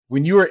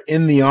when you were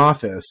in the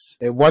office,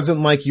 it wasn't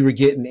like you were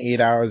getting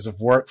 8 hours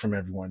of work from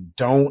everyone.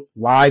 Don't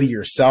lie to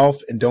yourself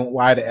and don't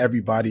lie to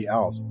everybody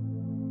else.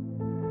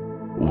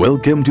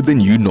 Welcome to the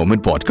New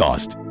Nomad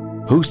Podcast,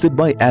 hosted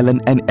by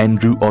Alan and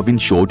Andrew of In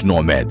Short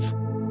Nomads.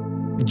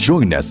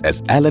 Join us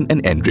as Alan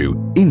and Andrew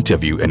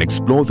interview and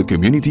explore the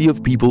community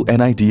of people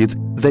and ideas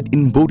that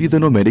embody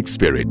the nomadic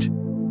spirit.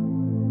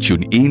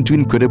 Tune in to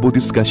incredible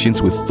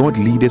discussions with thought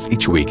leaders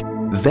each week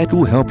that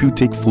will help you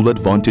take full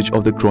advantage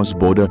of the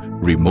cross-border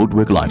remote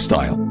work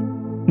lifestyle.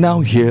 Now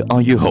here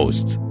are your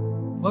hosts.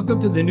 Welcome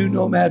to the New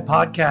Nomad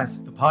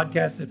Podcast, the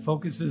podcast that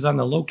focuses on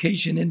the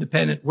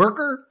location-independent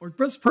worker or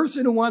just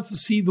person who wants to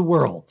see the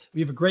world.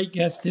 We have a great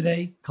guest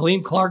today.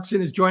 Kaleem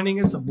Clarkson is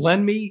joining us of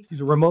BlendMe.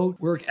 He's a remote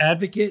work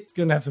advocate. He's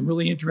going to have some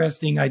really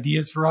interesting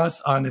ideas for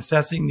us on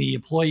assessing the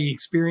employee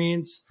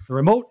experience, the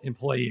remote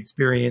employee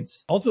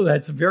experience. Also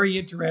had some very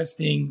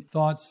interesting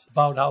thoughts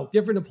about how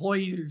different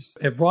employers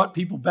have brought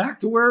people back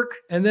to work,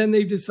 and then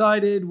they've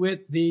decided with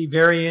the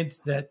variant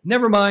that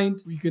never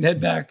mind, we can head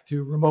back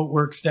to remote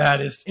work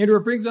status. Andrew,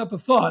 it brings up a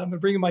thought. I'm going to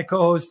bring in my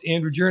co-host,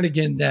 Andrew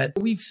Jernigan, that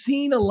we've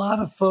seen a lot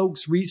of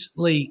folks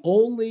recently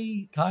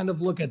only kind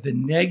of look at the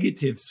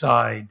negative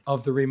side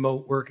of the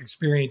remote work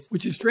experience,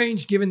 which is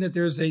strange given that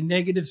there's a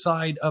negative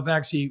side of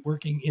actually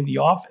working in the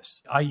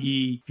office,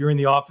 i.e. if you're in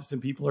the office and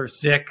people are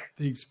sick,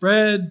 the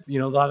spread, a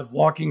lot of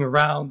walking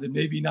around and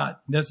maybe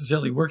not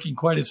necessarily working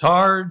quite as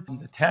hard.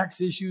 The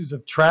tax issues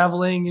of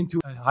traveling into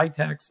a high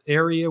tax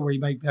area where you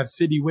might have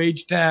city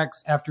wage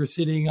tax after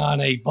sitting on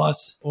a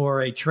bus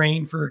or a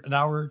train for an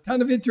hour.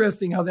 Kind of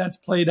interesting how that's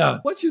played out.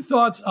 What's your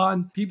thoughts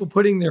on people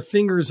putting their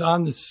fingers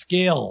on the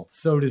scale,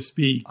 so to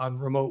speak, on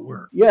remote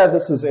work? Yeah,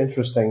 this is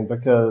interesting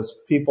because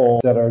people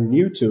that are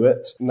new to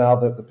it, now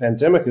that the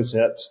pandemic has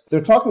hit,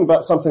 they're talking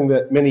about something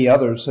that many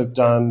others have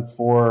done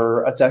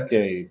for a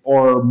decade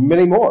or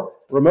many more.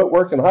 Remote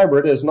work and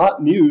hybrid is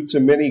not new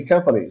to many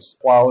companies,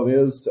 while it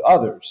is to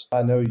others.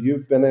 I know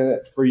you've been in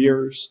it for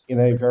years in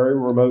a very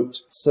remote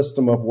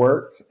system of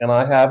work, and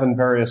I have in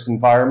various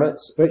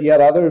environments, but yet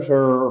others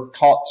are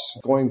caught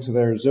going to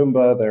their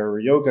Zumba, their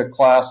yoga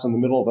class in the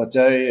middle of the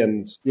day,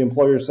 and the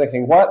employer's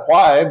thinking, what,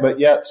 why? But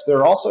yet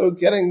they're also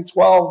getting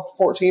 12,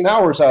 14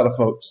 hours out of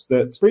folks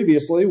that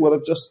previously would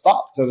have just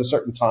stopped at a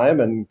certain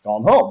time and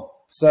gone home.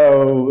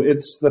 So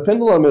the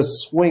pendulum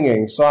is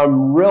swinging. So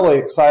I'm really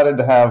excited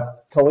to have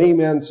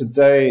Kaleem in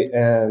today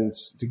and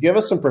to give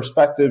us some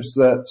perspectives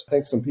that I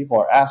think some people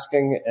are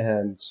asking,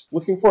 and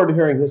looking forward to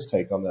hearing his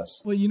take on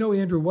this. Well,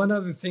 Andrew, one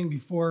other thing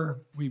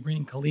before we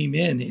bring Kaleem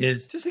in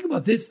is just think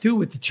about this too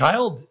with the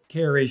child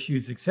care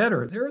issues, et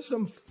cetera. There are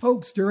some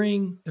folks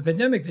during the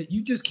pandemic that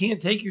you just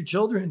can't take your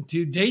children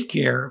to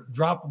daycare,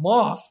 drop them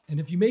off. And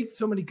if you make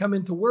somebody come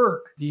into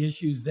work, the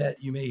issues that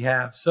you may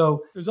have.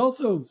 So there's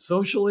also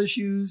social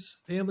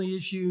issues, family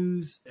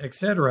issues, et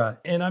cetera.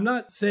 And I'm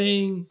not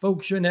saying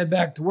folks shouldn't head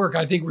back to work.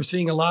 I think we're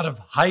seeing a lot of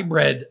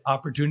hybrid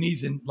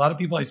opportunities, and a lot of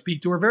people I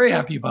speak to are very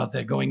happy about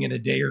that going in a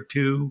day or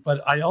two.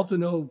 But I also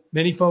know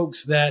many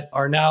folks that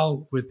are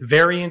now with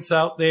variants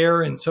out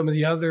there and some of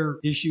the other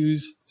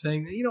issues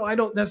saying, I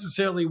don't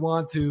necessarily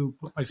want to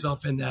put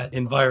myself in that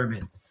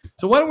environment.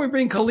 So why don't we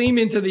bring Kaleem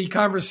into the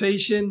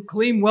conversation?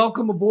 Kaleem,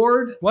 welcome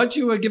aboard. Why don't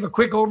you give a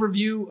quick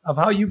overview of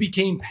how you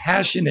became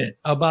passionate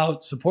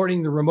about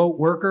supporting the remote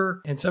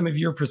worker and some of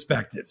your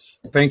perspectives?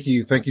 Thank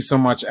you. Thank you so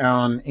much,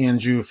 Alan,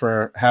 Andrew,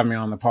 for having me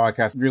on the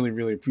podcast. Really,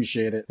 really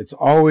appreciate it. It's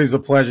always a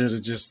pleasure to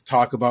just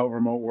talk about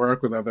remote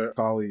work with other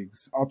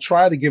colleagues. I'll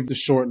try to give the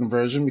shortened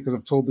version because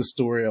I've told the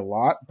story a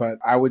lot, but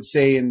I would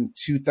say in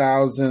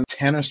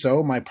 2010 or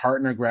so, my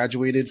partner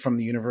graduated from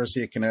the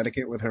University of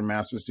Connecticut with her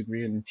master's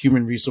degree in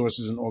human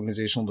resources and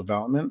organizational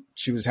development.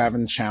 She was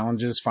having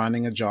challenges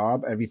finding a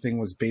job. Everything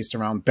was based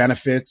around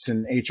benefits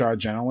and HR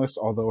generalist,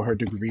 although her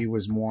degree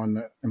was more on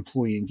the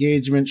employee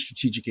engagement,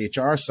 strategic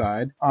HR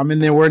side.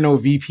 And there were no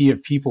VP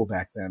of people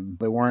back then.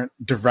 There weren't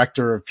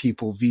director of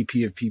people,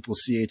 VP of people,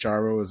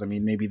 CHROs. I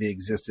mean, maybe they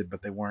existed,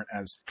 but they weren't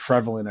as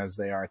prevalent as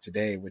they are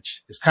today,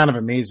 which is kind of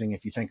amazing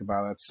if you think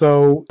about it.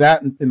 So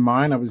that in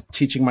mind, I was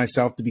teaching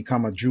myself to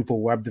become a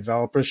Drupal web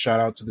developer. Shout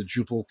out to the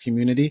Drupal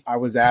community. I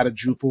was at a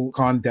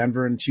DrupalCon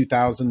Denver in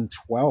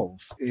 2012.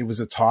 It was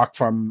a talk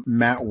from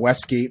Matt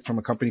Westgate from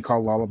a company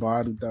called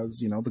Lullabot, who does,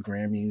 the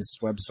Grammys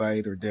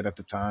website, or did at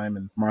the time,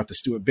 and Martha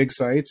Stewart Big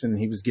Sites. And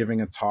he was giving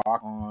a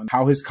talk on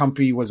how his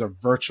company was a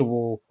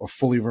virtual or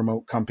fully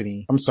remote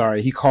company. I'm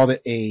sorry, he called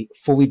it a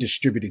fully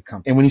distributed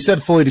company. And when he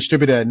said fully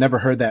distributed, I'd never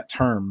heard that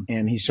term.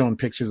 And he's showing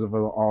pictures of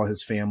all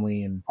his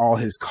family and all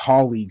his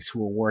colleagues who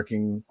were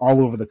working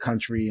all over the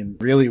country. And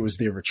really, it was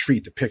their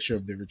retreat, the picture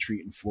of their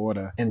retreat in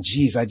Florida. And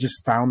geez, I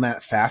just found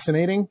that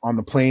fascinating. On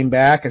the plane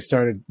back, I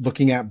started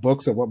looking at at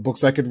books, at what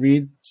books I could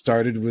read.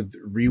 Started with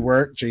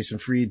Rework, Jason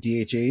Fried,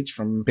 DHH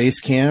from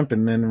Basecamp,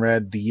 and then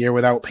read The Year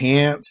Without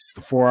Pants,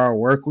 The 4-Hour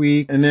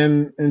Workweek. And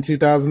then in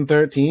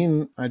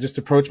 2013, I just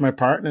approached my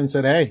partner and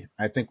said, hey,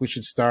 I think we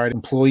should start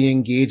employee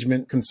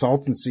engagement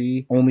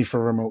consultancy only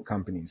for remote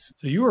companies.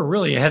 So you were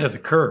really ahead of the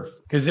curve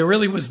because there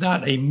really was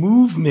not a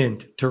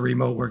movement to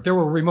remote work. There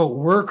were remote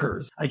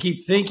workers. I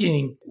keep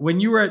thinking when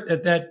you were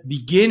at that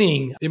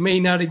beginning, it may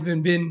not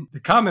even been the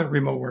comment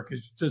remote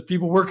workers, just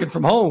people working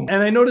from home.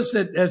 And I noticed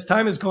that as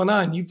time has gone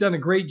on, you've done a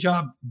great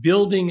job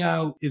building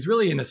out is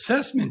really an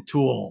assessment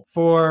tool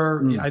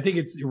for, I think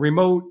it's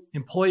remote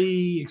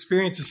employee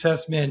experience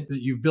assessment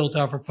that you've built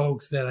out for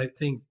folks that I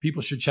think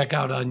people should check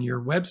out on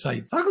your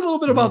website. Talk a little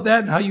bit about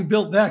that and how you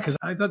built that, because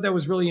I thought that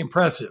was really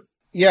impressive.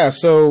 Yeah.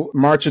 So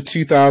March of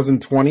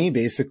 2020,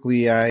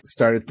 basically, I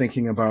started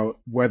thinking about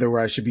whether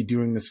I should be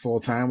doing this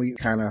full time. We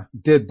kind of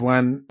did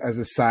Blend as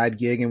a side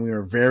gig, and we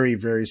were very,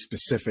 very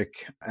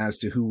specific as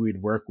to who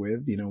we'd work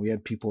with. You know, we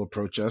had people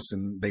approach us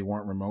and they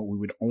weren't remote. We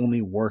would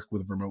only work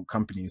with remote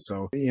companies.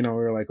 So, you know,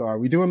 we were like, oh, are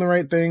we doing the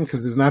right thing?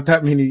 Because there's not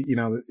that many, you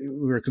know, we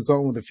were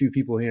consulting with a few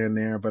people here and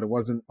there, but it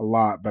wasn't a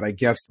lot. But I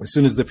guess as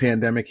soon as the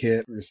pandemic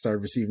hit, we started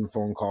receiving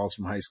phone calls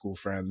from high school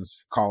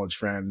friends, college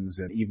friends,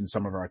 and even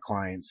some of our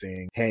clients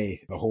saying, hey,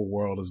 the whole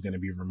world is going to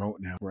be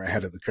remote now. We're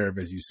ahead of the curve,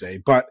 as you say.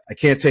 But I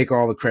can't take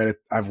all the credit.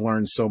 I've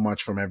learned so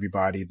much from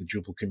everybody, the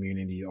Drupal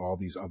community, all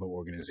these other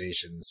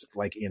organizations.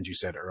 Like Andrew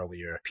said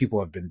earlier, people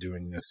have been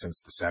doing this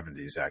since the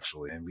 70s,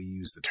 actually. And we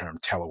used the term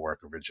telework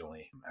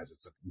originally, as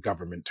it's a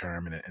government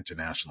term and an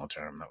international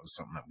term. That was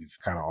something that we've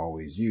kind of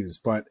always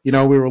used. But, you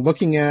know, we were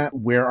looking at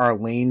where our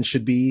lane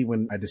should be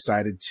when I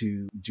decided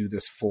to do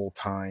this full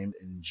time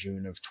in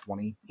June of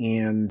 20.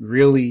 And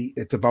really,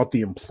 it's about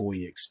the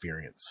employee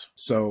experience.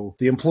 So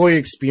the employee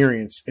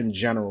experience in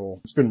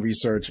general, it's been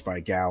researched by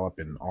Gallup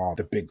and all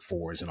the big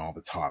fours and all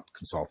the top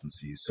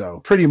consultancies. So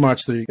pretty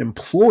much the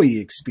employee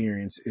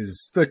experience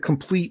is the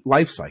complete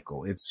life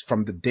cycle. It's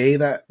from the day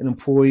that an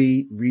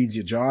employee reads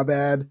your job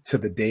ad to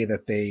the day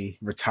that they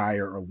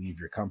retire or leave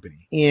your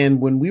company.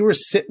 And when we were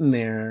sitting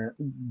there,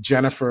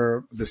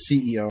 Jennifer, the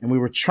CEO, and we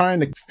were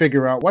trying to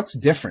figure out what's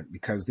different,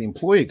 because the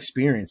employee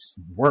experience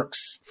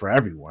works for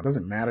everyone. It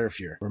doesn't matter if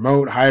you're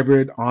remote,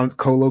 hybrid, on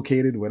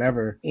co-located,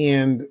 whatever.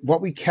 And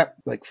what we kept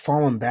like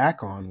falling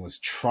back on was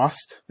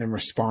trust and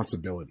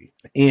responsibility.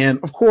 And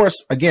of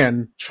course,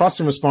 again, trust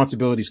and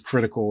responsibility is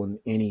critical in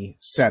any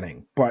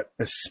setting, but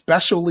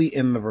especially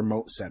in the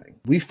remote setting.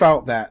 We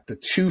felt that the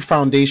two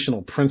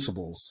foundational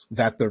principles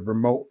that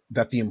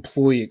the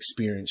employee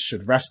experience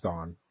should rest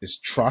on is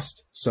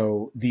trust.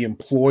 So the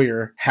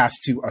employer has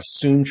to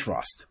assume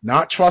trust,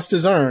 not trust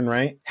is earned,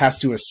 right? Has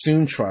to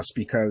assume trust,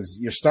 because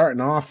you're starting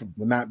off with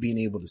not being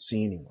able to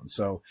see anyone.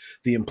 So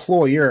the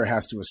employer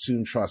has to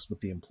assume trust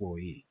with the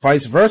employee.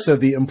 Vice versa,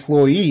 the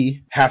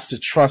employee has to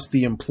trust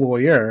the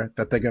employer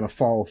that they're going to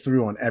follow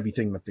through on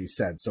everything that they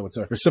said. So it's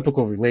a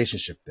reciprocal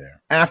relationship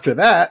there. After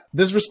that,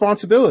 there's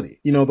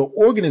responsibility. You know, the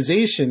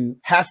organization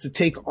has to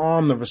take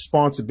on the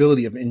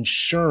responsibility of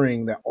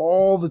ensuring that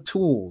all the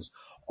tools,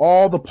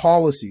 all the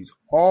policies,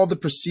 all the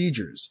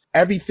procedures,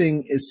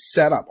 everything is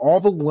set up, all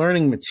the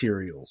learning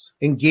materials,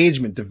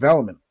 engagement,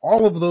 development,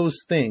 all of those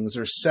things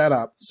are set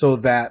up so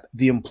that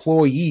the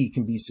employee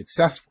can be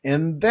successful.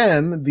 And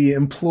then the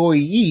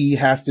employee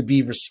has to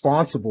be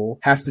responsible,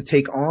 has to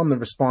take on the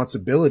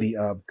responsibility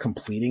of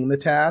completing the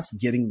task,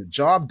 getting the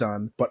job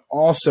done, but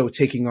also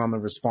taking on the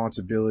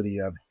responsibility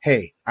of,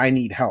 hey, I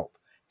need help.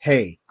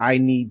 Hey, I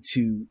need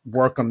to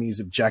work on these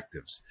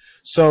objectives.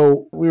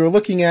 So we were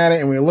looking at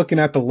it and we were looking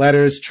at the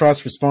letters,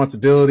 trust,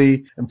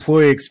 responsibility,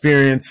 employee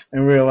experience,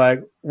 and we were like,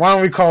 why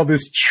don't we call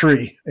this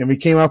tree? And we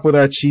came up with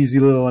our cheesy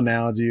little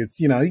analogy. It's,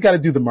 you know, you got to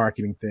do the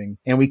marketing thing.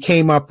 And we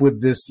came up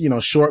with this, you know,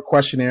 short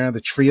questionnaire,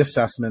 the tree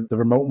assessment, the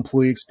remote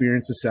employee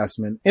experience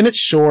assessment. And it's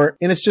short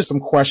and it's just some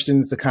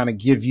questions to kind of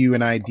give you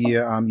an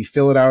idea. You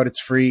fill it out,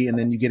 it's free. And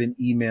then you get an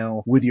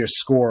email with your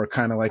score,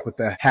 kind of like with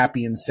the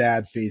happy and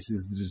sad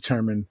faces to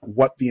determine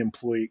what the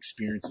employee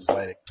experience is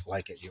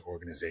like at your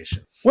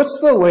organization. What's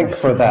the link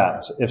for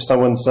that? If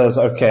someone says,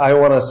 okay, I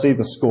want to see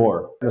the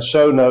score, the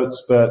show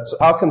notes, but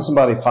how can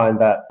somebody find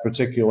that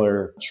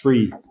particular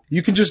tree?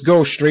 You can just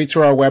go straight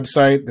to our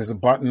website. There's a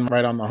button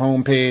right on the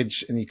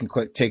homepage and you can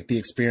click Take the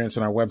Experience,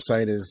 and our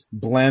website is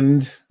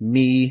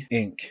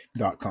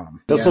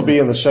blendmeinc.com. This will be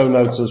in the show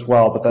notes as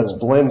well, but that's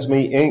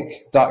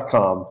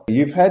blendmeinc.com.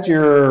 You've had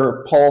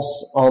your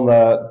pulse on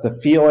the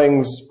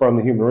feelings from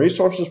the human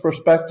resources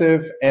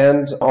perspective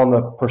and on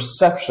the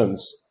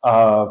perceptions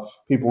of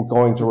people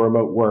going to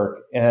remote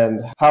work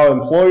and how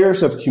employers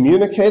have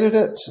communicated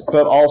it,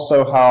 but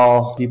also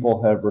how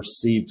people have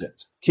received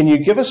it. Can you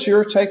give us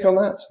your take on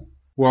that?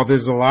 Well,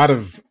 there's a lot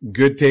of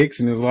good takes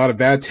and there's a lot of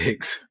bad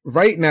takes.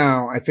 Right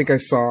now, I think I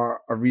saw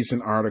a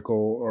recent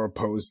article or a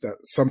post that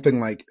something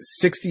like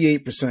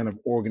 68% of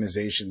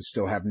organizations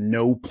still have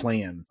no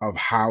plan of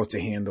how to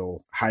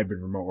handle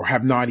hybrid remote or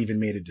have not even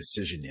made a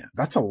decision yet.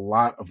 That's a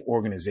lot of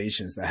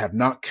organizations that have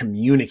not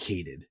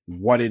communicated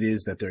what it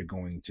is that they're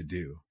going to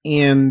do.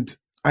 And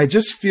I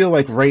just feel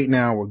like right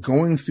now we're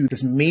going through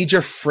this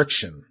major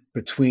friction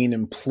between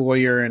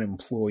employer and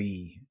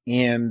employee.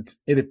 And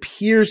it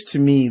appears to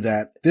me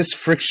that this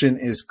friction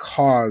is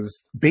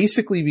caused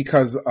basically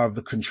because of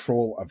the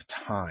control of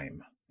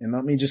time. And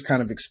let me just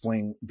kind of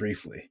explain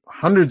briefly.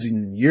 Hundreds of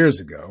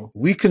years ago,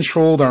 we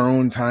controlled our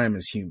own time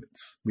as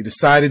humans. We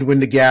decided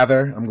when to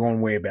gather. I'm going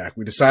way back.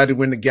 We decided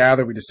when to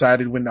gather. We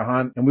decided when to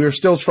hunt. And we were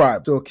still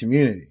tribe, still a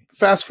community.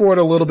 Fast forward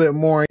a little bit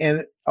more,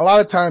 and a lot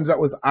of times that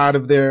was out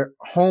of their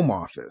home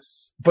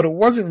office. But it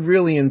wasn't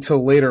really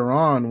until later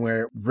on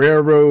where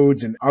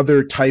railroads and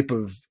other type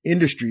of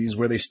industries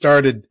where they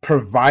started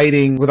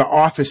providing, where the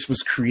office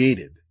was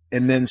created,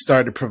 and then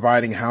started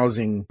providing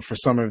housing for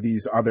some of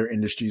these other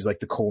industries like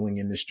the coaling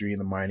industry and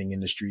the mining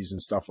industries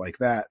and stuff like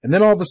that. And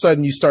then all of a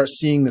sudden you start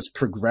seeing this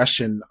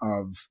progression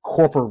of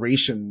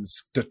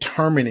corporations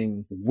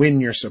determining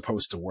when you're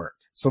supposed to work.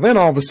 So then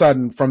all of a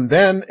sudden, from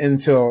then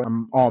until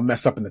I'm all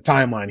messed up in the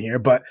timeline here,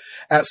 but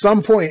at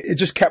some point it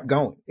just kept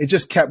going. It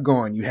just kept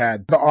going. You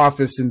had the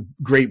office in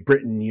Great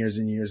Britain years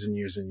and years and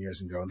years and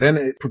years ago. Then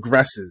it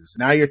progresses.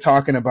 Now you're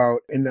talking about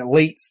in the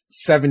late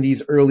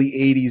 70s, early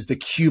 80s, the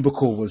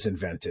cubicle was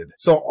invented.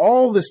 So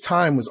all this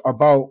time was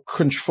about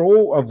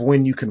control of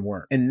when you can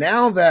work. And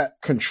now that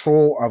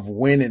control of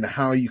when and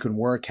how you can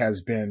work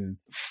has been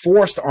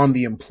forced on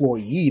the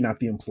employee, not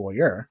the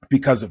employer,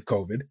 because of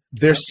COVID,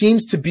 there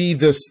seems to be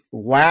this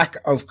lack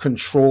of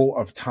control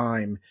of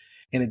time.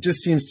 And it just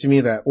seems to me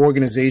that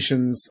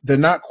organizations, they're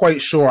not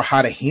quite sure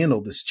how to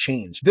handle this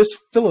change. This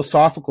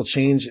philosophical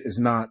change is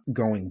not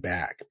going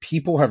back.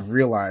 People have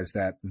realized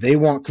that they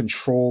want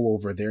control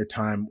over their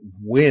time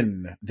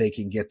when they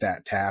can get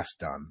that task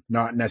done,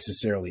 not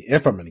necessarily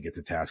if I'm going to get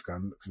the task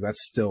done, because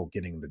that's still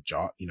getting the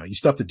job. You know, you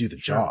still have to do the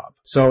job.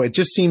 So it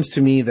just seems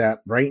to me that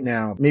right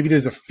now, maybe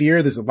there's a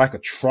fear, there's a lack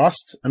of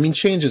trust. I mean,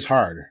 change is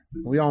hard.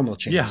 We all know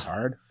change is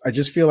hard. I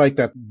just feel like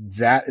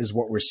that is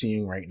what we're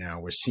seeing right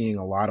now. We're seeing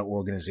a lot of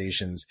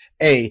organizations,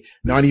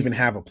 not even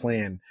have a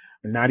plan,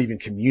 and not even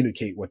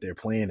communicate what their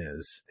plan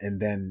is. And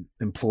then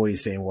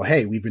employees saying, well,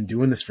 hey, we've been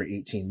doing this for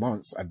 18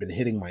 months. I've been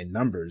hitting my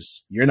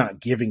numbers. You're not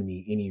giving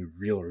me any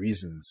real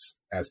reasons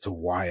as to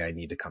why I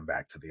need to come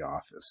back to the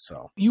office.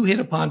 So you hit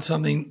upon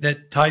something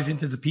that ties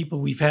into the people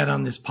we've had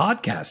on this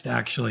podcast.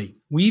 Actually,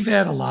 we've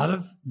had a lot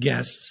of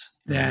guests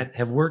that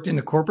have worked in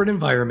a corporate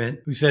environment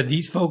who said,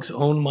 these folks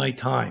own my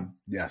time.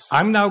 Yes.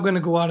 I'm now going to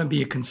go out and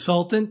be a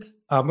consultant.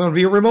 I'm going to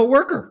be a remote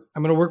worker.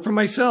 I'm going to work for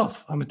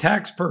myself. I'm a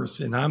tax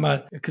person. I'm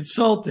a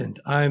consultant.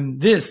 I'm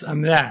this,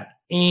 I'm that.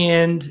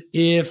 And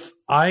if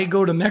I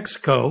go to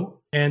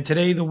Mexico and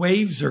today the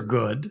waves are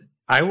good,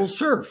 I will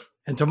surf.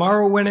 And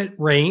tomorrow when it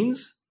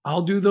rains,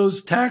 I'll do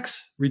those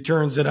tax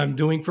returns that I'm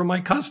doing for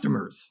my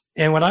customers.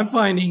 And what I'm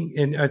finding,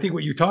 and I think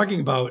what you're talking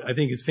about, I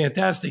think is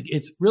fantastic.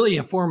 It's really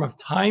a form of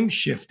time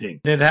shifting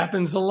that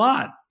happens a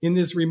lot in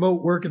this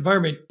remote work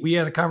environment. We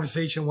had a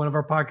conversation, one of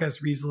our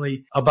podcasts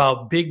recently,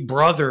 about Big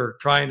Brother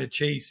trying to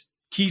chase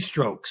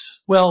keystrokes.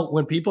 Well,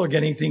 when people are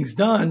getting things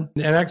done,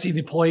 and actually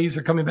the employees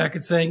are coming back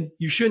and saying,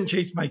 you shouldn't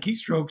chase my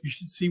keystrokes. You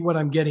should see what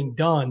I'm getting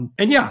done.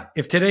 And yeah,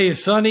 if today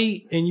is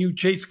sunny and you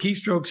chase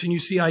keystrokes and you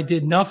see I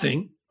did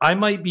nothing, I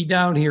might be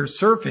down here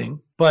surfing,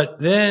 but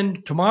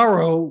then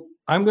tomorrow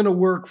I'm going to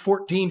work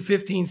 14,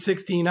 15,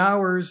 16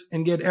 hours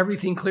and get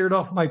everything cleared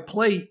off my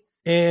plate.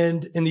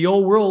 And in the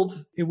old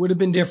world, it would have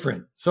been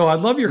different. So I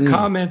love your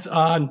comments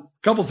on a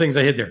couple things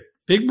I hit there.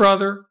 Big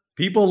Brother,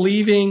 people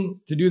leaving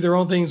to do their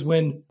own things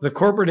when the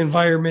corporate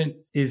environment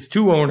is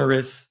too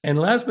onerous. And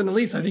last but not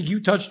least, I think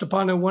you touched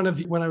upon it when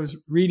I was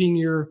reading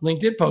your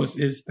LinkedIn post,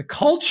 is the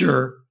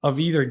culture of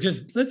either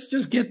let's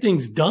just get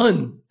things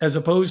done, as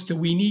opposed to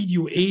we need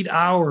you 8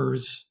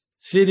 hours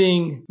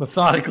sitting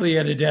methodically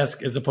at a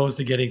desk as opposed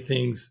to getting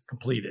things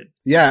completed.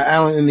 Yeah,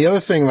 Alan, and the other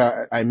thing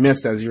that I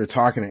missed as you were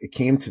talking, it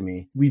came to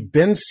me. We've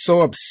been so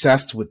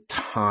obsessed with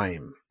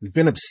time. We've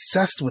been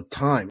obsessed with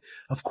time.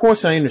 Of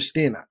course, I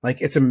understand that.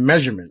 Like, it's a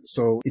measurement,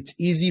 so it's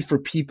easy for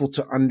people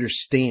to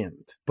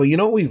understand. But you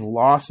know what we've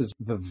lost is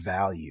the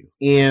value.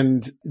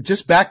 And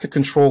just back to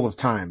control of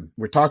time.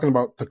 We're talking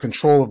about the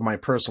control of my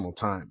personal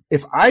time.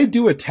 If I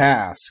do a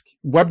task,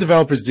 web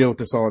developers deal with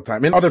this all the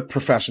time, and other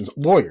professions,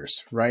 lawyers,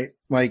 right?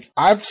 Like,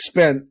 I've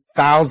spent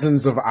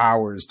thousands of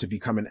hours to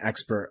become an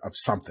expert of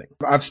something.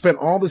 I've spent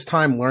all this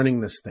time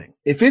learning this thing.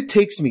 If it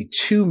takes me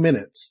 2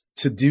 minutes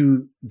to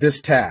do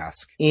this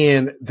task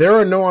and there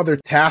are no other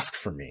tasks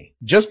for me,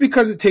 just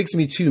because it takes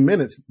me 2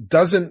 minutes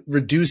doesn't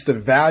reduce the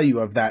value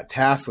of that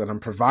task that I'm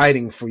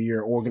providing for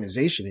your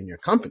organization and your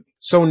company.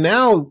 So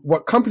now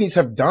what companies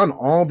have done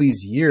all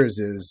these years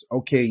is,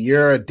 okay,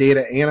 you're a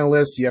data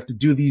analyst. You have to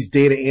do these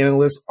data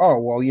analysts. Oh,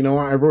 well, you know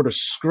what? I wrote a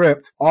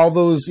script, all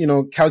those,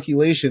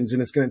 calculations,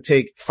 and it's going to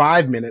take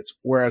 5 minutes,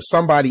 whereas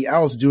somebody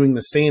else doing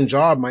the same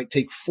job might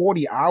take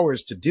 40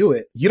 hours to do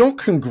it. You don't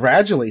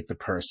congratulate the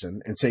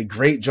person and say,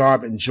 great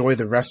job, enjoy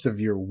the rest of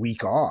your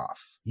week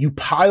off. You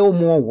pile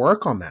more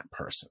work on that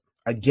person.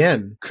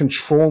 Again,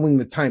 controlling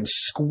the time,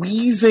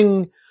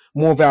 squeezing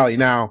more value.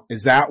 Now,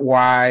 is that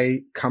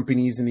why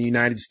companies in the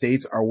United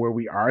States are where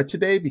we are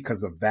today?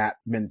 Because of that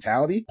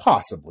mentality?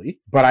 Possibly.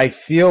 But I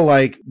feel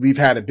like we've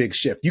had a big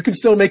shift. You can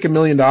still make $1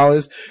 million.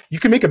 You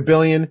can make $1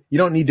 billion. You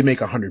don't need to make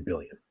 $100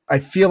 billion. I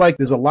feel like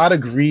there's a lot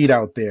of greed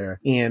out there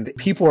and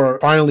people are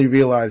finally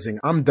realizing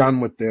I'm done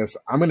with this.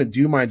 I'm going to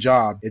do my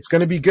job. It's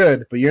going to be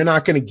good, but you're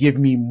not going to give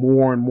me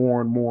more and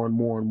more and more and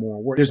more and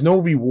more work. There's no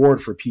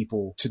reward for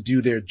people to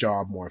do their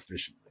job more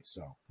efficiently.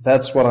 So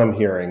that's what I'm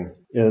hearing,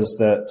 is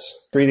that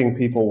treating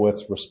people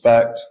with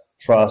respect,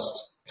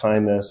 trust,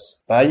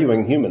 kindness,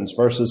 valuing humans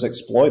versus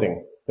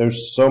exploiting.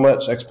 There's so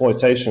much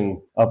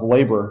exploitation of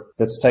labor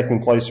that's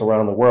taking place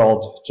around the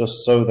world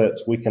just so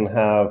that we can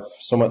have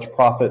so much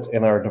profit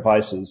in our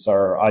devices,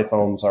 our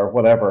iPhones, our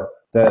whatever,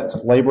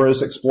 that labor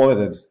is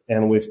exploited.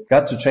 And we've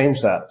got to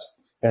change that.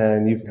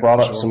 And you've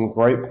brought up some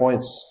great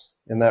points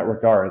in that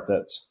regard,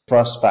 that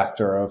trust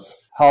factor of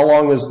how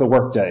long is the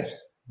workday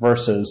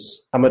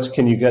versus how much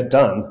can you get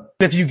done?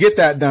 If you get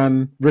that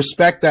done,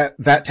 respect that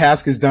that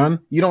task is done.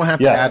 You don't have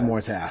to add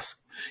more tasks.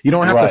 You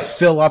don't have to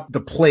fill up the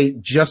plate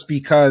just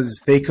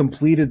because they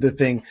completed the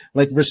thing.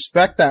 Like,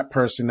 respect that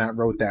person that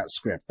wrote that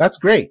script. That's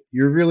great.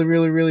 You're really,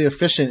 really, really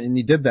efficient and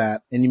you did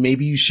that. And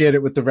maybe you shared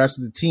it with the rest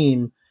of the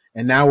team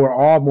and now we're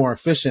all more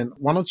efficient.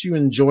 Why don't you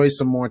enjoy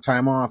some more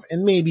time off?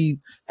 And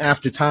maybe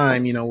after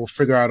time, we'll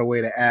figure out a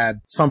way to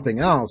add something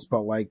else.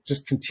 But like,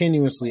 just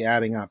continuously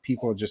adding up,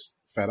 people are just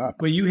fed up.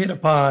 Well, you hit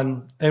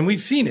upon, and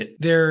we've seen it.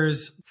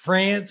 There's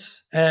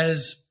France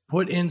has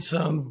put in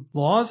some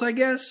laws, I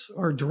guess,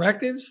 or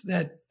directives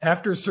that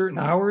after certain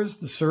hours,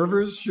 the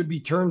servers should be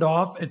turned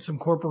off at some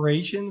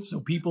corporations so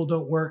people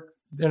don't work.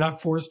 They're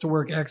not forced to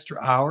work extra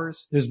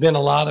hours. There's been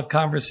a lot of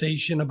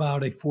conversation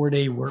about a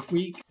 4-day work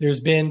week. There's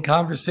been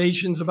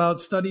conversations about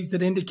studies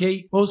that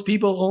indicate most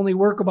people only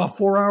work about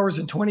 4 hours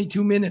and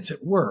 22 minutes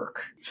at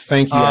work.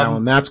 Thank you,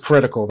 Alan. That's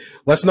critical.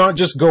 Let's not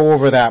just go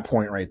over that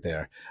point right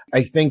there.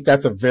 I think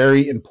that's a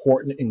very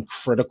important and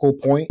critical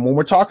point. When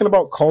we're talking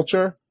about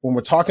culture, when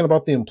we're talking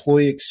about the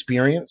employee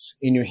experience,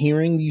 and you're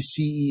hearing these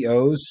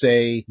CEOs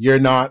say you're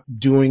not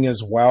doing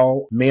as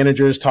well,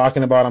 managers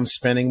talking about I'm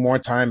spending more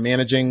time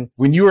managing.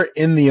 When you were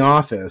in the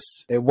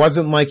office, it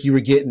wasn't like you were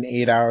getting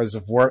 8 hours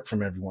of work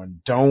from everyone.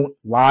 Don't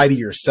lie to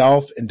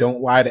yourself and don't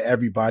lie to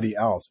everybody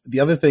else. The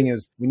other thing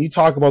is, when you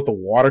talk about the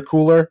water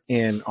cooler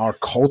and our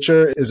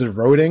culture is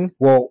eroding,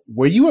 well,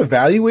 were you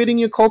evaluating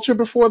your culture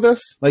before this?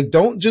 Like,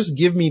 don't just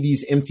give me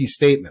these empty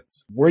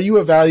statements. Were you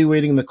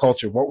evaluating the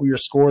culture? What were your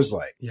scores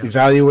like? Yeah.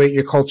 Evaluate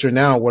your culture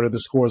now. What are the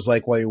scores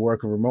like while you're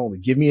working remotely?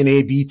 Give me an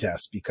A/B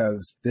test,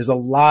 because there's a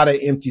lot of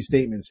empty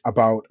statements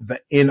about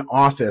the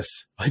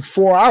in-office, like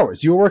 4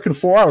 hours. You were working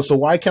 4 hours. So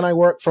why can't I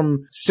work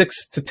from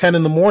 6 to 10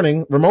 in the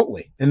morning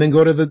remotely and then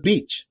go to the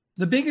beach?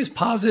 The biggest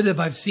positive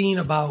I've seen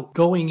about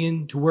going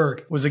into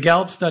work was a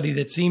Gallup study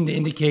that seemed to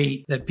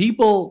indicate that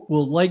people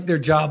will like their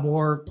job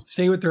more,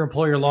 stay with their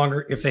employer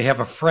longer if they have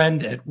a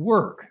friend at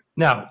work.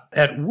 Now,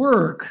 at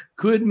work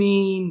could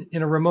mean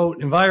in a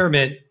remote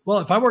environment. Well,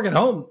 if I work at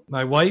home,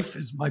 my wife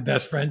is my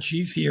best friend.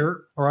 She's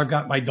here, or I've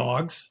got my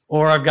dogs,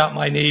 or I've got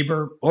my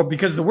neighbor, or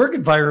because the work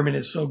environment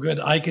is so good,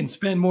 I can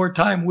spend more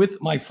time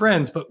with my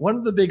friends. But one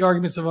of the big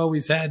arguments I've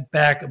always had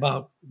back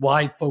about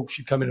why folks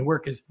should come into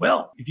work is,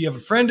 well, if you have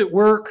a friend at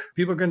work,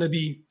 people are going to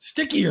be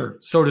stickier,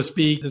 so to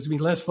speak. There's going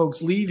to be less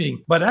folks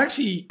leaving. But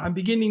actually, I'm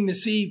beginning to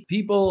see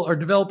people are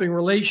developing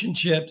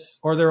relationships,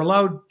 or they're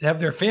allowed to have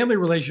their family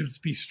relationships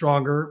be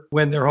stronger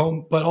when they're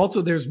home. But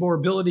also there's more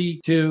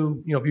ability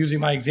to, using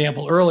my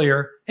example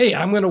earlier, hey,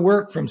 I'm going to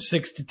work from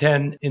 6 to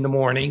 10 in the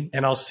morning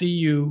and I'll see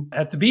you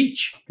at the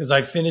beach because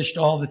I finished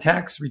all the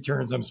tax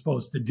returns I'm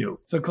supposed to do.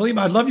 So Kaleem,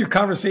 I'd love your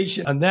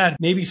conversation on that.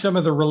 Maybe some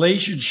of the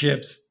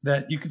relationships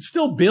that you could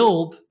still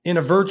build in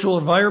a virtual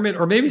environment,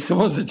 or maybe some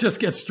ones that just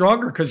get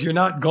stronger because you're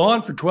not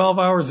gone for 12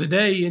 hours a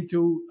day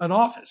into an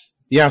office.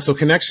 Yeah, so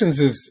connections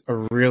is a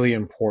really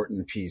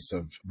important piece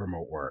of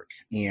remote work.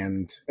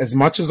 And as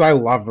much as I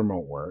love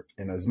remote work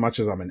and as much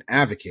as I'm an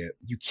advocate,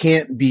 you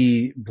can't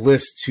be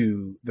bliss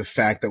to the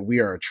fact that we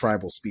are a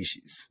tribal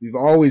species. We've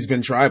always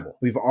been tribal.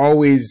 We've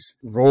always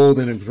rolled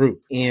in a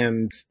group.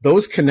 And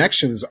those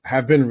connections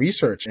have been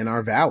researched and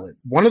are valid.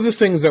 One of the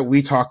things that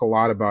we talk a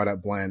lot about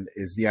at Blend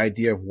is the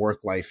idea of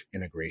work-life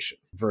integration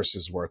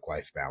versus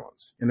work-life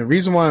balance. And the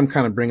reason why I'm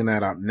kind of bringing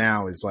that up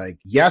now is like,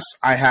 yes,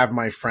 I have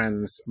my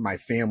friends, my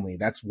family.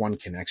 That's one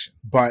connection.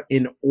 But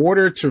in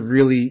order to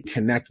really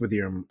connect with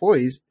your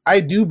employees, I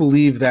do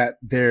believe that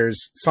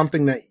there's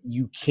something that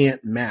you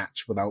can't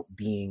match without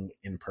being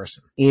in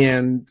person.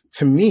 And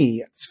to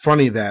me, it's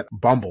funny that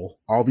Bumble,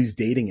 all these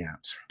dating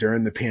apps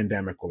during the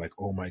pandemic were like,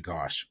 oh my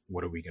gosh,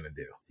 what are we going to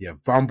do? You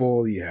have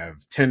Bumble, you have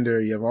Tinder,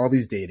 you have all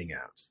these dating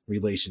apps,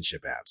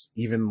 relationship apps,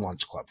 even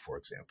Lunch Club, for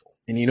example.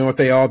 And you know what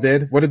they all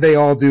did? What did they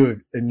all do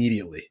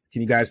immediately?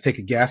 Can you guys take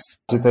a guess?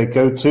 Did they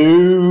go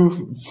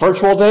to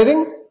virtual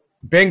dating?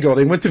 Bingo.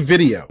 They went to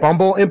video.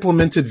 Bumble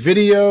implemented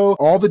video.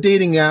 All the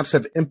dating apps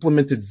have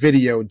implemented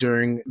video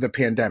during the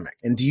pandemic.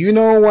 And do you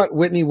know what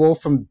Whitney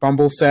Wolf from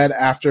Bumble said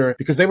after?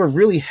 Because they were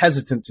really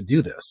hesitant to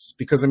do this.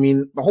 Because, I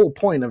mean, the whole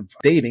point of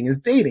dating is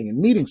dating and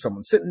meeting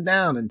someone, sitting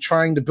down and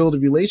trying to build a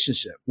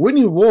relationship.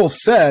 Whitney Wolf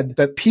said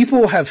that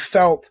people have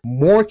felt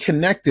more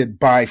connected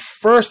by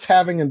first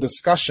having a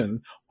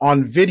discussion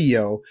on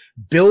video,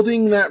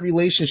 building that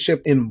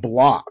relationship in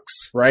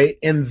blocks, right?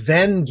 And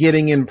then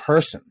getting in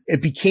person.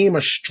 It became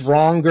a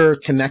stronger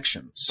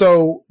connection.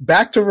 So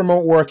back to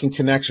remote work and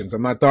connections.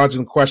 I'm not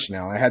dodging the question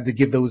now. I had to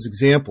give those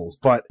examples,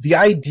 but the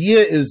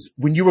idea is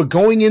when you were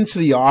going into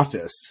the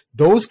office,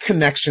 those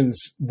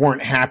connections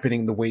weren't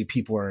happening the way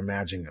people are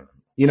imagining them.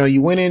 You know,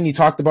 you went in, you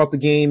talked about the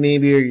game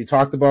maybe, or you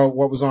talked about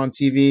what was on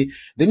TV.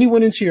 Then you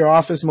went into your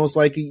office, most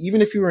likely, even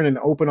if you were in an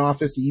open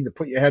office, you either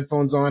put your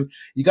headphones on,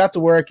 you got to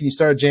work and you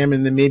started jamming,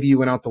 and then maybe you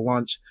went out to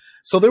lunch.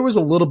 So there was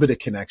a little bit of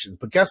connection,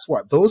 but guess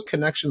what? Those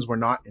connections were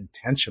not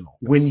intentional.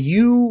 When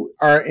you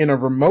are in a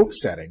remote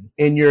setting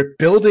and you're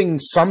building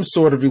some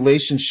sort of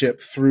relationship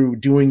through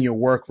doing your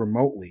work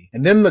remotely,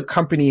 and then the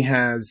company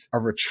has a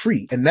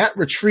retreat, and that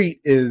retreat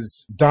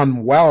is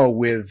done well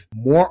with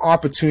more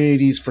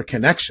opportunities for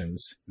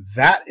connections,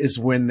 that is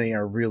when they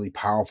are really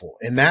powerful.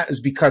 And that is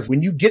because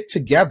when you get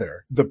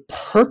together, the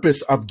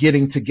purpose of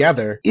getting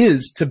together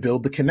is to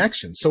build the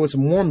connection. So it's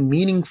more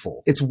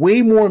meaningful. It's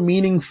way more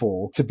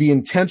meaningful to be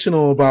intentional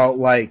about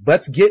like,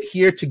 let's get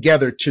here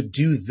together to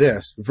do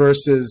this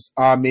versus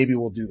maybe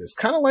we'll do this.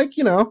 Kind of like,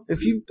 you know,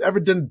 if you've ever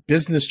done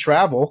business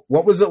travel,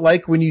 what was it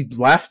like when you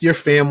left your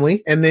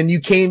family and then you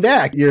came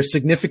back? Your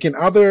significant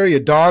other, your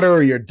daughter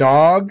or your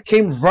dog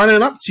came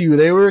running up to you.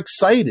 They were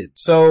excited.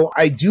 So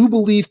I do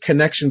believe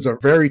connections are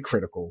very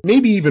critical,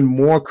 maybe even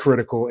more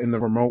critical in the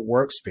remote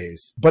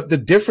workspace. But the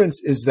difference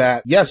is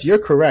that, yes, you're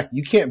correct.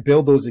 You can't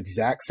build those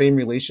exact same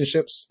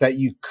relationships that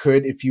you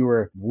could if you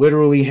were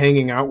literally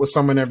hanging out with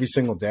someone every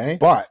single day.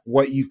 But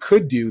what you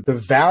could do, the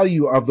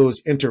value of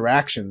those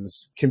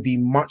interactions can be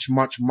much,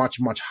 much, much,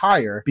 much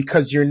higher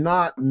because you're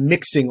not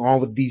mixing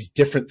all of these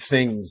different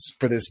things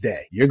for this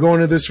day. You're going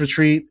to this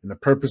retreat, and the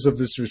purpose of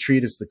this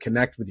retreat is to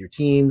connect with your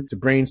team, to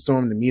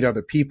brainstorm, to meet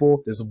other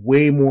people. There's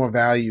way more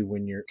value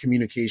when your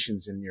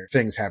communications and your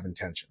things have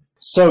intention.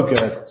 So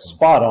good.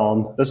 Spot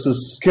on. This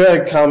is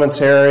good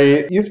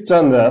commentary. You've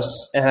done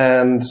this,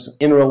 and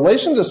in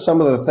relation to some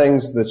of the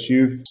things that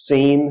you've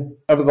seen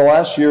over the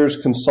last years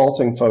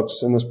consulting folks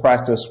in this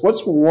practice,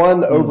 what's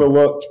one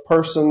overlooked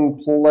person,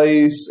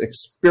 place,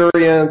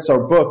 experience,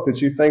 or book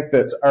that you think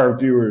that our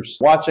viewers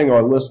watching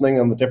or listening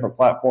on the different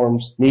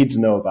platforms need to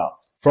know about?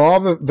 For all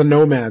the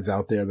nomads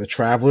out there, the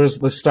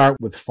travelers, let's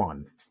start with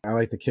fun. I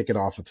like to kick it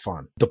off with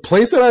fun. The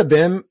place that I've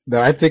been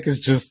that I think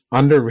is just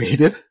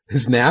underrated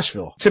is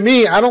Nashville. To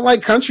me, I don't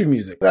like country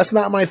music. That's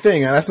not my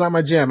thing. That's not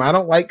my jam. I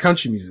don't like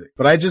country music,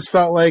 but I just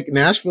felt like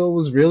Nashville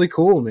was really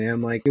cool,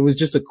 man. Like it was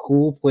just a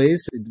cool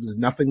place. It was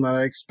nothing that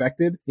I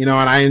expected, you know,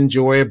 and I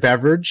enjoy a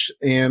beverage.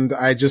 And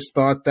I just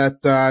thought that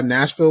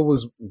Nashville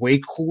was way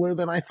cooler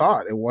than I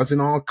thought. It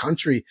wasn't all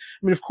country.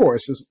 I mean, of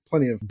course, there's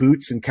plenty of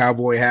boots and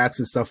cowboy hats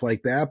and stuff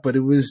like that, but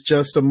it was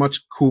just a much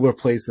cooler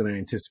place than I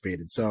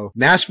anticipated. So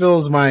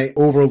Nashville's my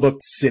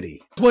overlooked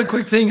city. One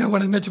quick thing I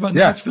want to mention about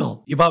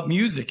Nashville, about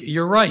music.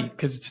 You're right,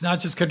 because it's not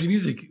just country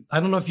music. I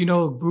don't know if you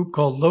know a group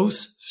called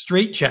Los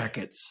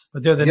Straitjackets,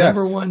 but they're the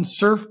number one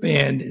surf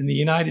band in the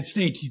United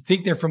States. You'd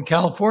think they're from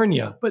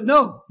California, but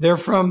no, they're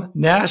from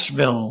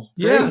Nashville.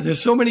 Great. Yeah,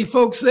 there's so many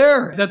folks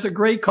there. That's a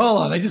great call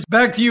on.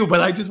 Back to you,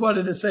 but I just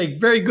wanted to say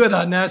very good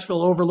on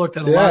Nashville, overlooked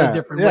in a lot of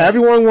different ways.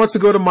 Everyone wants to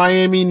go to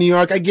Miami, New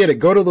York. I get it.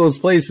 Go to those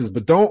places,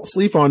 but don't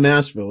sleep on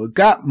Nashville. It's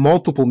got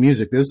multiple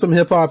music. There's some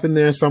hip hop in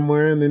there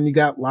somewhere, and then you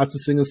got lots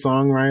of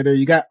singer-songwriter.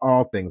 You got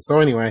all things. So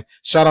anyway,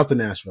 shout out to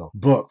Nashville.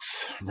 Books.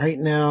 Right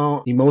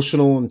now,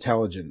 Emotional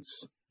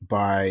Intelligence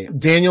by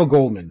Daniel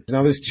Goleman.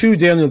 Now, there's two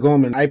Daniel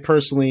Goleman. I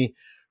personally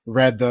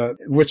read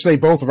which they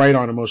both write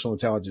on emotional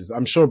intelligence.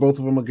 I'm sure both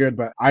of them are good,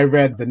 but I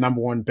read the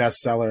 #1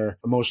 bestseller,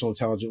 Emotional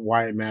Intelligence,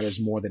 Why It Matters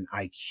More Than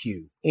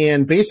IQ.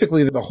 And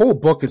basically the whole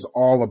book is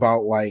all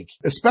about, like,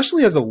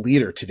 especially as a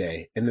leader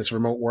today in this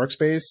remote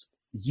workspace,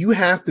 you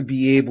have to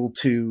be able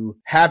to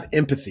have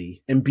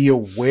empathy and be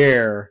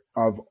aware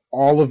of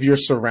all of your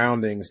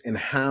surroundings and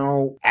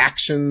how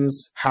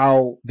actions,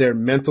 how their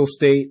mental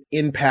state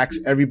impacts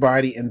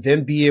everybody, and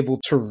then be able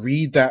to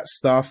read that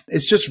stuff.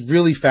 It's just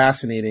really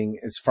fascinating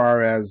as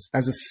far as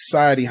a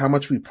society, how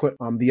much we put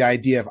on the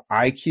idea of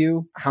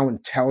IQ, how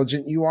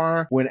intelligent you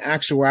are, when in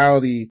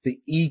actuality, the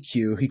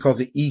EQ, he calls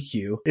it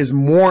EQ, is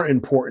more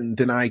important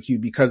than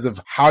IQ because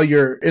of how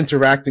you're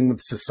interacting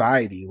with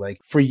society. Like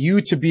for you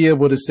to be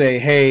able to say,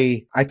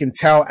 hey, I can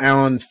tell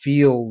Alan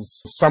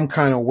feels some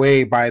kind of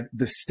way by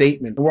the state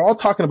statement. We're all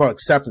talking about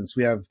acceptance.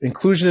 We have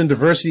inclusion and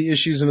diversity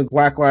issues in the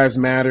Black Lives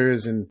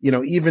Matters. And,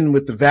 even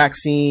with the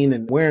vaccine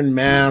and wearing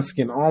masks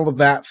and all of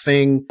that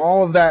thing,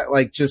 all of that,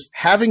 like just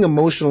having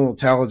emotional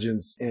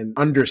intelligence and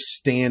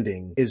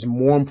understanding is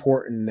more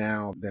important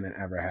now than it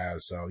ever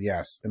has. So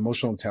yes,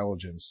 Emotional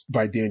Intelligence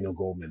by Daniel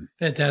Goleman.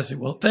 Fantastic.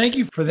 Well, thank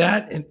you for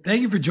that. And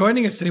thank you for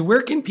joining us today.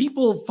 Where can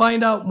people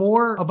find out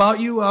more about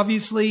you?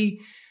 Obviously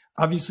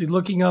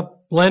looking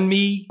up Blend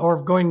Me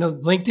or going to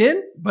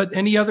LinkedIn, but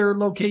any other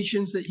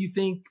locations that you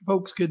think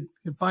folks could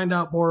find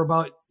out more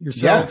about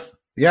yourself?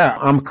 Yeah,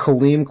 I'm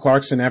Kaleem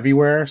Clarkson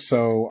everywhere.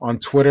 So on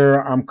Twitter,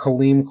 I'm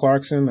Kaleem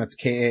Clarkson. That's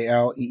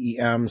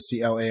KALEEM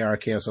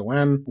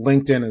CLARKSON.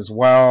 LinkedIn as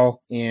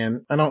well.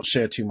 And I don't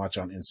share too much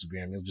on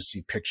Instagram. You'll just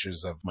see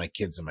pictures of my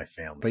kids and my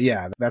family. But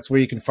yeah, that's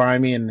where you can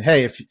find me. And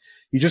hey, if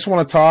you just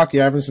want to talk,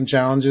 you're having some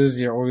challenges,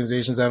 your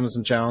organization's having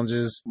some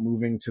challenges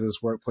moving to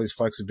this workplace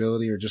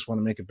flexibility, or just want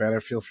to make it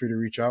better, feel free to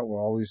reach out. We're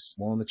always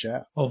willing to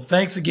chat. Well,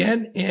 thanks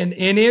again. And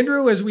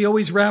Andrew, as we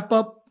always wrap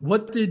up,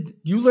 what did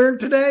you learn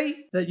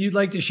today that you'd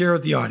like to share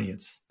with the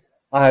audience?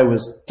 I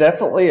was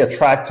definitely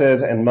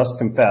attracted and must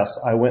confess,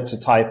 I went to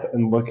type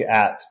and look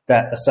at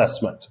that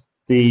assessment,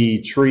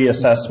 the tree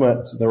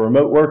assessment, the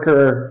remote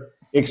worker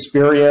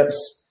experience.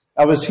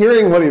 I was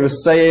hearing what he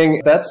was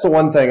saying. That's the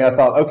one thing I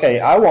thought, okay,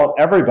 I want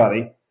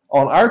everybody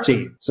on our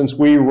team. Since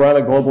we run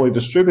a globally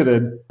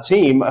distributed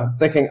team, I'm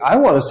thinking I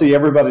want to see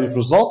everybody's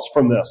results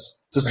from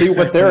this to see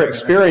what they're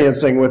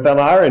experiencing within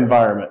our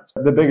environment.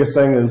 The biggest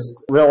thing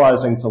is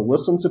realizing to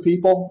listen to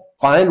people,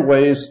 find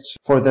ways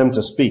for them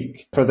to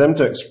speak, for them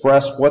to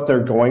express what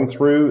they're going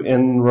through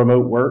in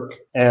remote work,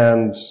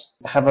 and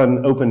have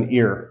an open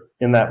ear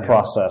in that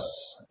process.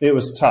 It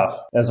was tough.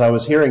 As I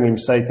was hearing him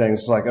say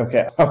things like,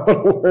 okay, I want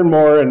to learn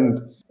more,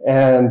 and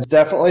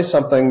definitely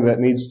something that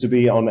needs to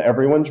be on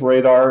everyone's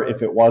radar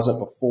if it wasn't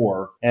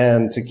before,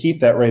 and to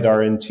keep that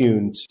radar in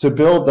tune, to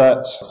build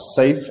that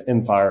safe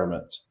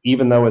environment,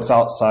 even though it's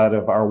outside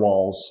of our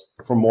walls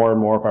for more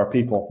and more of our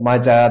people. My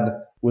dad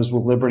was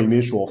with Liberty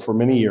Mutual for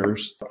many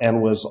years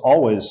and was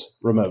always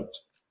remote,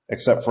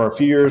 except for a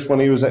few years when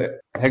he was at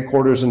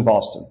headquarters in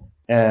Boston.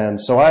 And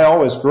so I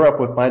always grew up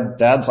with my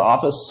dad's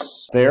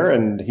office there,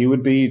 and he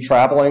would be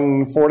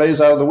traveling 4 days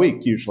out of the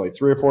week, usually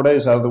 3 or 4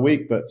 days out of the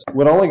week, but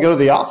would only go to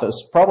the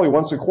office probably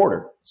once a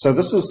quarter. So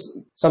this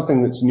is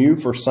something that's new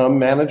for some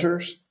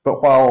managers,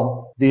 but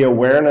while the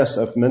awareness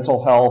of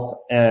mental health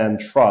and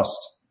trust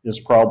is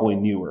probably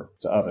newer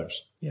to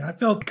others. Yeah, I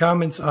felt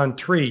comments on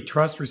TREE,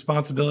 Trust,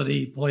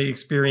 Responsibility, Employee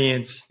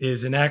Experience,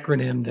 is an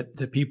acronym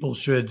that people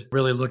should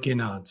really look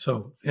in on.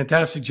 So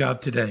fantastic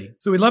job today.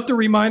 So we'd love to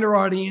remind our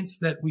audience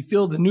that we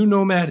feel the New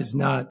Nomad is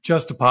not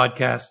just a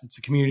podcast. It's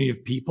a community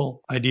of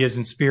people, ideas,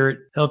 and spirit,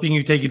 helping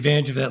you take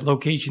advantage of that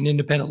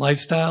location-independent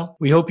lifestyle.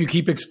 We hope you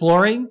keep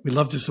exploring. We'd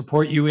love to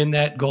support you in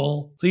that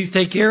goal. Please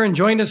take care and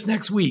join us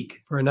next week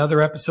for another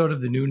episode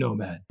of the New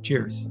Nomad.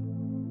 Cheers.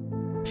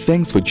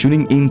 Thanks for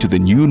tuning in to the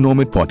New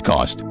Nomad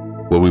podcast,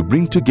 where we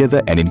bring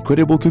together an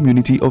incredible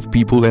community of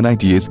people and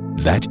ideas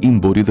that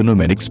embody the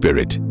nomadic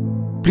spirit.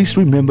 Please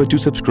remember to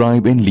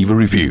subscribe and leave a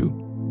review.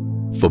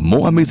 For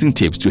more amazing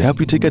tips to help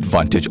you take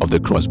advantage of the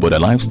cross-border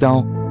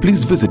lifestyle,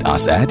 please visit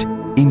us at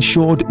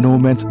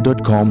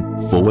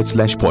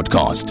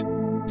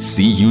insurednomads.com/podcast.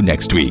 See you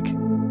next week.